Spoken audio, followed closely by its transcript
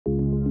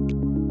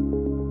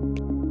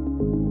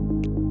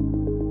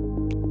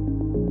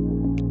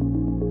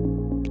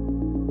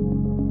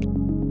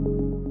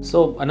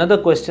So another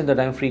question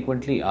that I'm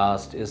frequently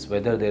asked is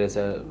whether there is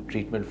a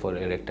treatment for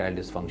erectile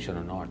dysfunction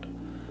or not.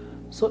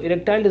 So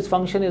erectile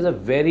dysfunction is a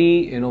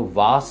very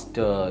vast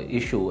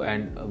issue,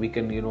 and we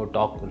can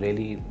talk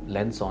really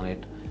lengths on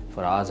it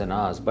for hours and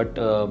hours. But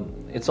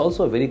it's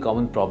also a very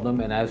common problem,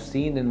 and I've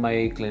seen in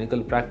my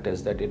clinical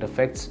practice that it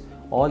affects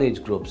all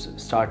age groups,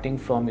 starting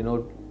from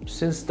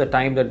since the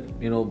time that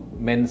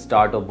men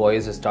start or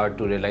boys start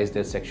to realize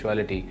their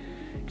sexuality.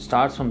 It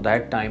starts from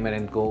that time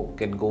and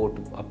can go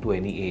up to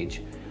any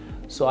age.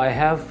 So I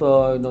have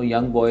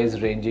young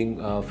boys ranging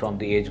from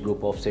the age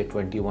group of say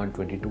 21,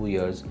 22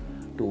 years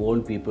to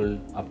old people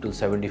up to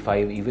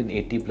 75, even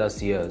 80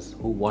 plus years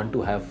who want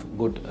to have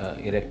good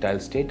erectile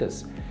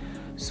status.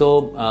 So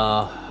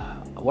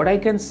what I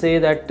can say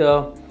that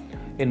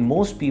in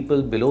most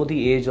people below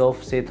the age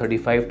of say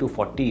 35 to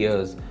 40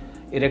 years,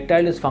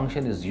 erectile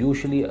dysfunction is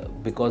usually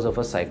because of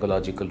a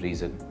psychological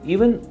reason.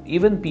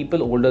 Even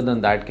people older than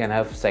that can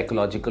have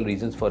psychological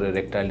reasons for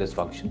erectile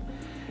dysfunction.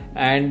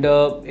 And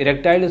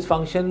erectile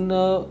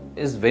dysfunction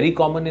is very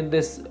common in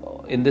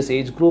this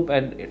age group,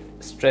 and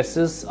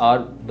stresses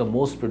are the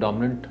most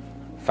predominant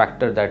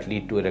factor that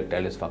lead to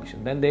erectile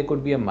dysfunction. Then there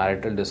could be a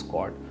marital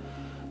discord.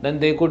 Then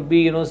there could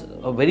be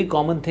a very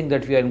common thing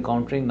that we are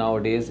encountering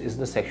nowadays is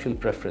the sexual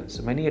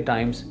preference. Many a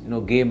times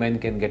gay men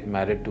can get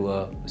married to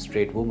a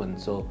straight woman.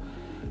 So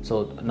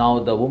now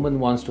the woman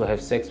wants to have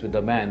sex with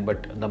the man,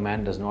 but the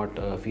man does not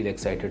feel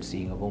excited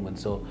seeing a woman.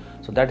 So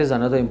that is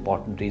another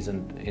important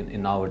reason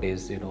in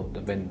nowadays,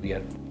 when we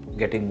are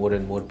getting more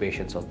and more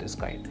patients of this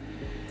kind.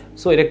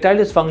 So erectile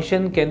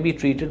dysfunction can be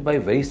treated by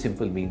very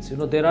simple means.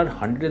 There are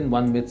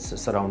 101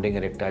 myths surrounding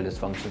erectile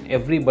dysfunction.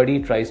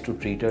 Everybody tries to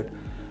treat it,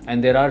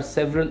 and there are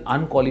several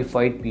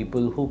unqualified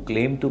people who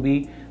claim to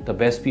be the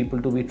best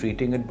people to be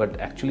treating it, but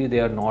actually they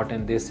are not,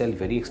 and they sell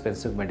very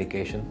expensive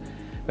medication.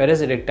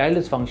 Whereas erectile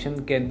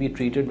dysfunction can be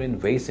treated in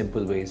very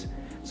simple ways.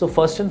 So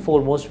first and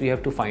foremost, we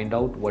have to find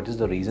out what is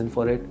the reason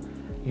for it.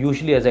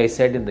 Usually, as I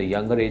said, in the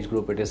younger age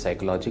group, it is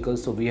psychological.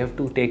 So we have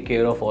to take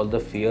care of all the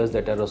fears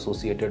that are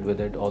associated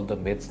with it, all the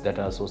myths that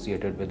are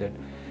associated with it.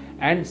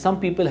 And some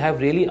people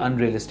have really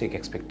unrealistic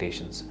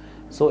expectations.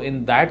 So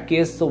in that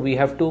case, so we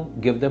have to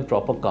give them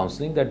proper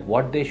counseling that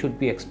what they should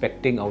be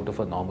expecting out of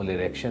a normal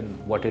erection,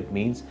 what it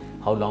means,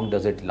 how long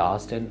does it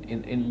last, and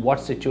in what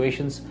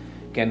situations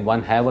can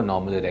one have a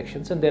normal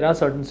erection. And there are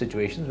certain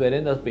situations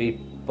wherein a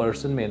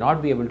person may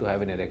not be able to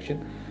have an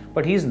erection,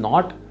 but he's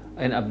not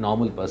an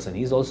abnormal person.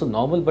 He's also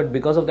normal, but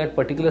because of that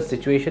particular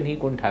situation, he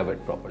couldn't have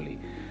it properly.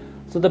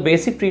 So the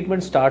basic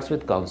treatment starts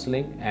with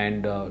counseling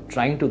and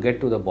trying to get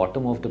to the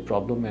bottom of the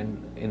problem,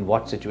 and in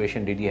what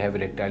situation did he have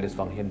erectile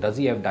dysfunction? Does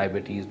he have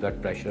diabetes,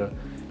 blood pressure,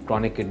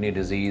 chronic kidney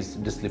disease,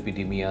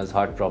 dyslipidemias,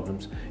 heart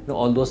problems?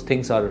 All those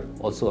things are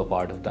also a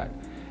part of that.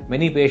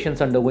 Many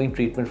patients undergoing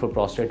treatment for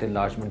prostate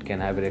enlargement can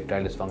have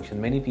erectile dysfunction.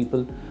 Many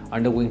people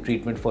undergoing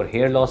treatment for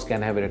hair loss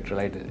can have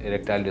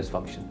erectile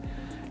dysfunction.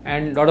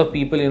 And a lot of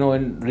people,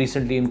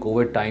 recently in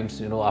COVID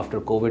times,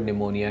 after COVID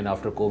pneumonia and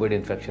after COVID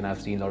infection,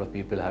 I've seen a lot of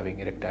people having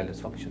erectile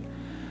dysfunction.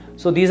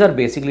 So these are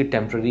basically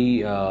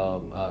temporary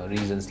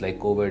reasons, like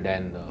COVID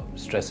and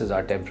stresses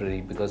are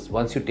temporary, because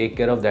once you take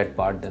care of that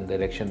part, then the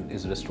erection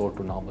is restored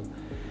to normal.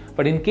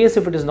 But in case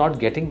if it is not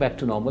getting back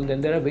to normal, then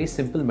there are very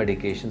simple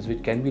medications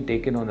which can be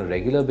taken on a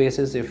regular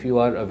basis if you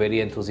are a very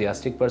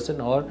enthusiastic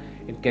person, or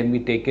it can be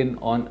taken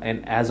on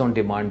an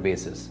as-on-demand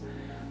basis.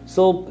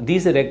 So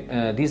these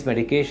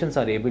medications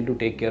are able to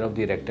take care of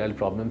the erectile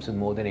problems in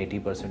more than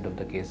 80% of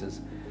the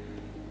cases.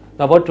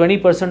 Now, about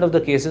 20% of the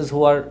cases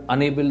who are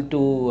unable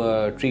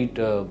to treat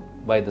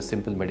by the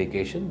simple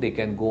medication, they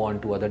can go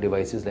on to other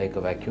devices like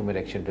a vacuum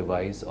erection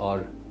device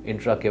or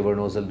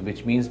intracavernosal,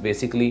 which means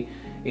basically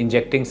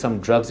injecting some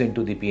drugs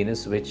into the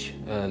penis, which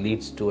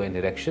leads to an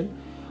erection.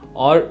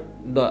 Or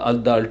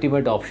the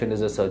ultimate option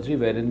is a surgery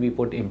wherein we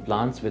put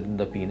implants within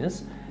the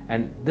penis,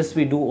 and this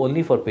we do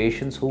only for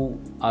patients who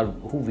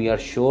we are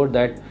sure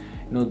that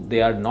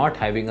they are not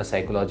having a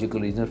psychological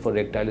reason for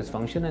erectile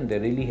dysfunction, and they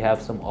really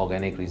have some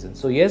organic reason.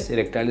 So yes,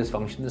 erectile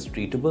dysfunction is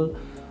treatable.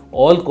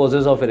 All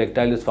causes of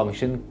erectile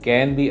dysfunction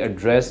can be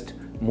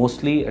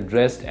mostly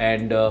addressed,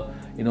 and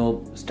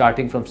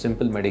starting from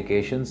simple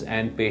medications,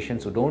 and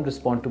patients who don't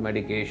respond to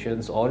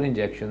medications or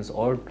injections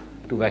or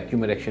to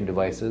vacuum erection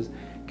devices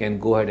can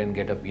go ahead and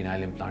get a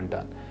penile implant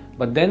done.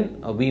 But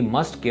then we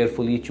must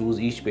carefully choose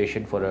each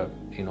patient for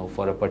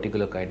a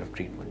particular kind of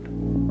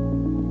treatment.